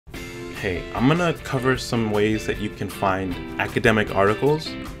Okay, I'm gonna cover some ways that you can find academic articles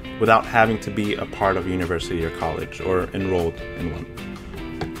without having to be a part of a university or college or enrolled in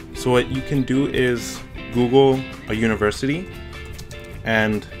one. So what you can do is Google a university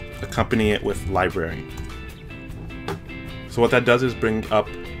and accompany it with library. So what that does is bring up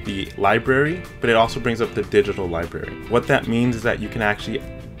the library, but it also brings up the digital library. What that means is that you can actually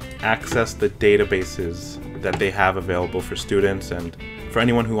access the databases that they have available for students and for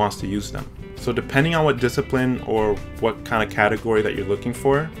anyone who wants to use them. So depending on what discipline or what kind of category that you're looking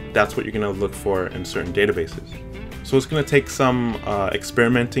for, that's what you're going to look for in certain databases. So it's going to take some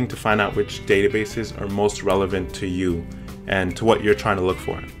experimenting to find out which databases are most relevant to you and to what you're trying to look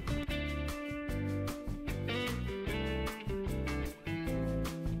for.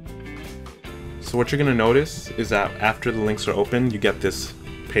 So what you're going to notice is that after the links are open, you get this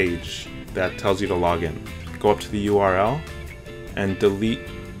page that tells you to log in. Go up to the URL and delete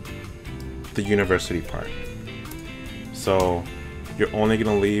the university part. So you're only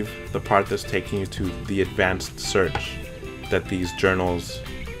going to leave the part that's taking you to the advanced search that these journals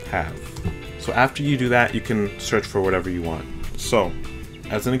have. So after you do that, you can search for whatever you want. So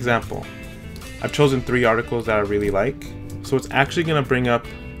as an example, I've chosen 3 articles that I really like. So it's actually going to bring up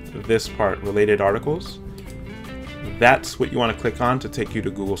this part, related articles. That's what you want to click on to take you to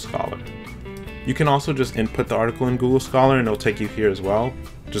Google Scholar. You can also just input the article in Google Scholar and it'll take you here as well.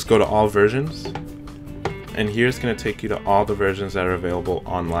 Just go to all versions, and here's going to take you to all the versions that are available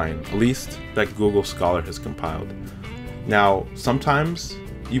online, at least that Google Scholar has compiled. Now, sometimes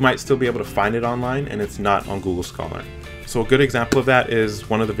you might still be able to find it online and it's not on Google Scholar. So a good example of that is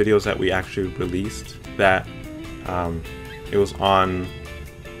one of the videos that we actually released that it was on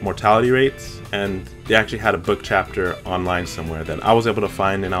mortality rates, and they actually had a book chapter online somewhere that I was able to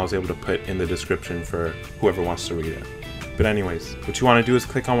find and I was able to put in the description for whoever wants to read it. But anyways, what you want to do is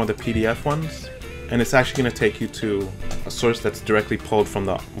click on one of the PDF ones, and it's actually going to take you to a source that's directly pulled from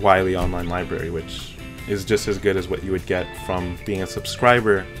the Wiley online library, which is just as good as what you would get from being a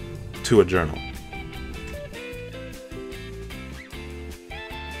subscriber to a journal.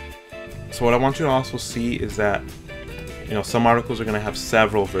 So what I want you to also see is that some articles are going to have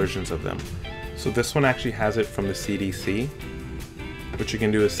several versions of them. So this one actually has it from the CDC. What you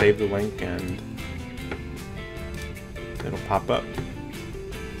can do is save the link and it'll pop up.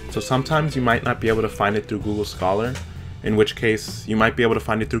 So sometimes you might not be able to find it through Google Scholar, in which case you might be able to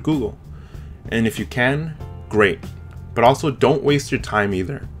find it through Google. And if you can, great. But also don't waste your time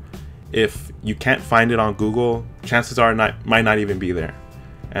either. If you can't find it on Google, chances are it might not even be there.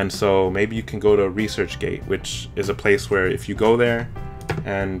 And so maybe you can go to ResearchGate, which is a place where if you go there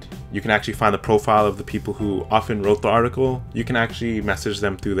and you can actually find the profile of the people who often wrote the article, you can actually message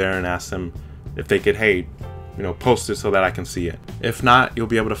them through there and ask them if they could, hey, post it so that I can see it. If not, you'll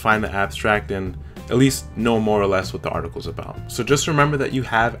be able to find the abstract and at least know more or less what the article's about. So just remember that you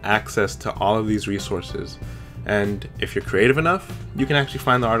have access to all of these resources. And if you're creative enough, you can actually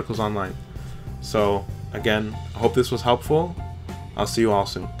find the articles online. So again, I hope this was helpful. I'll see you all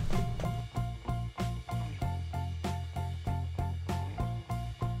soon.